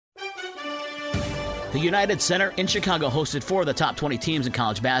The United Center in Chicago hosted 4 of the top 20 teams in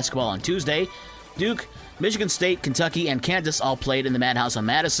college basketball on Tuesday. Duke, Michigan State, Kentucky, and Kansas all played in the Madhouse on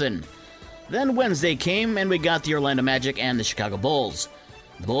Madison. Then Wednesday came, and we got the Orlando Magic and the Chicago Bulls.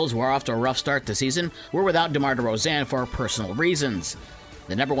 The Bulls were off to a rough start this season, were without DeMar DeRozan for personal reasons.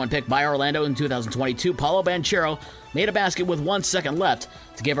 The number 1 pick by Orlando in 2022, Paolo Banchero, made a basket with 1 second left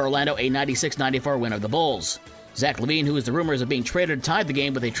to give Orlando a 96-94 win over the Bulls. Zach LaVine, who is the rumors of being traded, tied the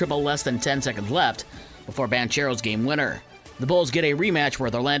game with a triple less than 10 seconds left before Banchero's game winner. The Bulls get a rematch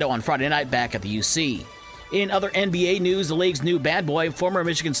with Orlando on Friday night back at the UC. In other NBA news, the league's new bad boy, former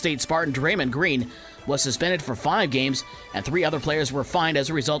Michigan State Spartan Draymond Green, was suspended for 5 games, and 3 other players were fined as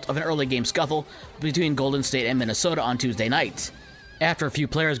a result of an early game scuffle between Golden State and Minnesota on Tuesday night. After a few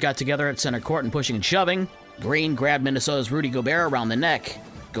players got together at center court and pushing and shoving, Green grabbed Minnesota's Rudy Gobert around the neck.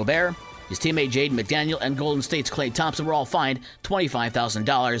 Gobert, his teammate Jaden McDaniel, and Golden State's Klay Thompson were all fined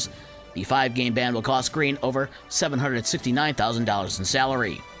 $25,000. The 5-game ban will cost Green over $769,000 in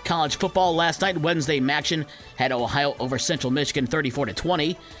salary. College football last night, Wednesday Maction had Ohio over Central Michigan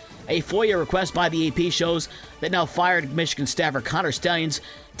 34-20. A FOIA request by the AP shows that now fired Michigan staffer Connor Stalions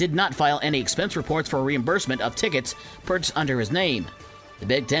did not file any expense reports for reimbursement of tickets purchased under his name. The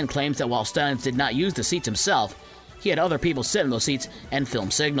Big Ten claims that while Stalions did not use the seats himself, he had other people sit in those seats and film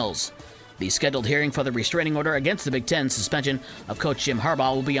signals. The scheduled hearing for the restraining order against the Big Ten's suspension of coach Jim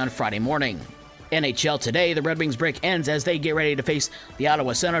Harbaugh will be on Friday morning. NHL today, the Red Wings break ends as they get ready to face the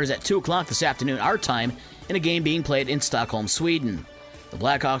Ottawa Senators at 2 o'clock this afternoon our time in a game being played in Stockholm, Sweden. The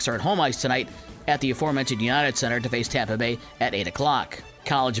Blackhawks are at home ice tonight at the aforementioned United Center to face Tampa Bay at 8 o'clock.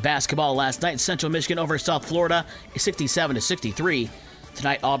 College basketball last night, Central Michigan over South Florida, 67-63.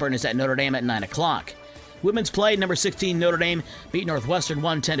 Tonight, Auburn is at Notre Dame at 9 o'clock. Women's play, number 16 Notre Dame beat Northwestern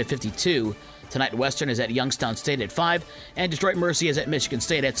 110-52. Tonight, Western is at Youngstown State at 5, and Detroit Mercy is at Michigan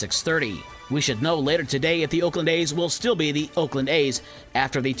State at 6:30. We should know later today if the Oakland A's will still be the Oakland A's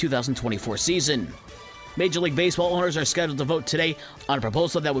after the 2024 season. Major League Baseball owners are scheduled to vote today on a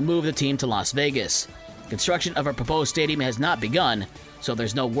proposal that would move the team to Las Vegas. Construction of a proposed stadium has not begun, so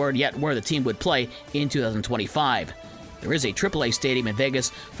there's no word yet where the team would play in 2025. There is a AAA stadium in Vegas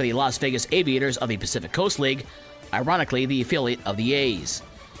for the Las Vegas Aviators of the Pacific Coast League, ironically the affiliate of the A's.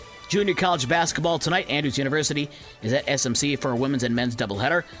 Junior college basketball tonight, Andrews University is at SMC for a women's and men's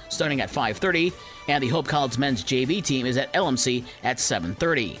doubleheader starting at 5:30, and the Hope College men's JV team is at LMC at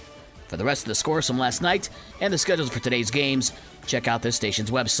 7:30. For the rest of the scores from last night and the schedules for today's games, check out this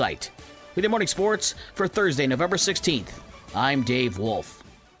station's website. With your morning sports for Thursday, November 16th, I'm Dave Wolf.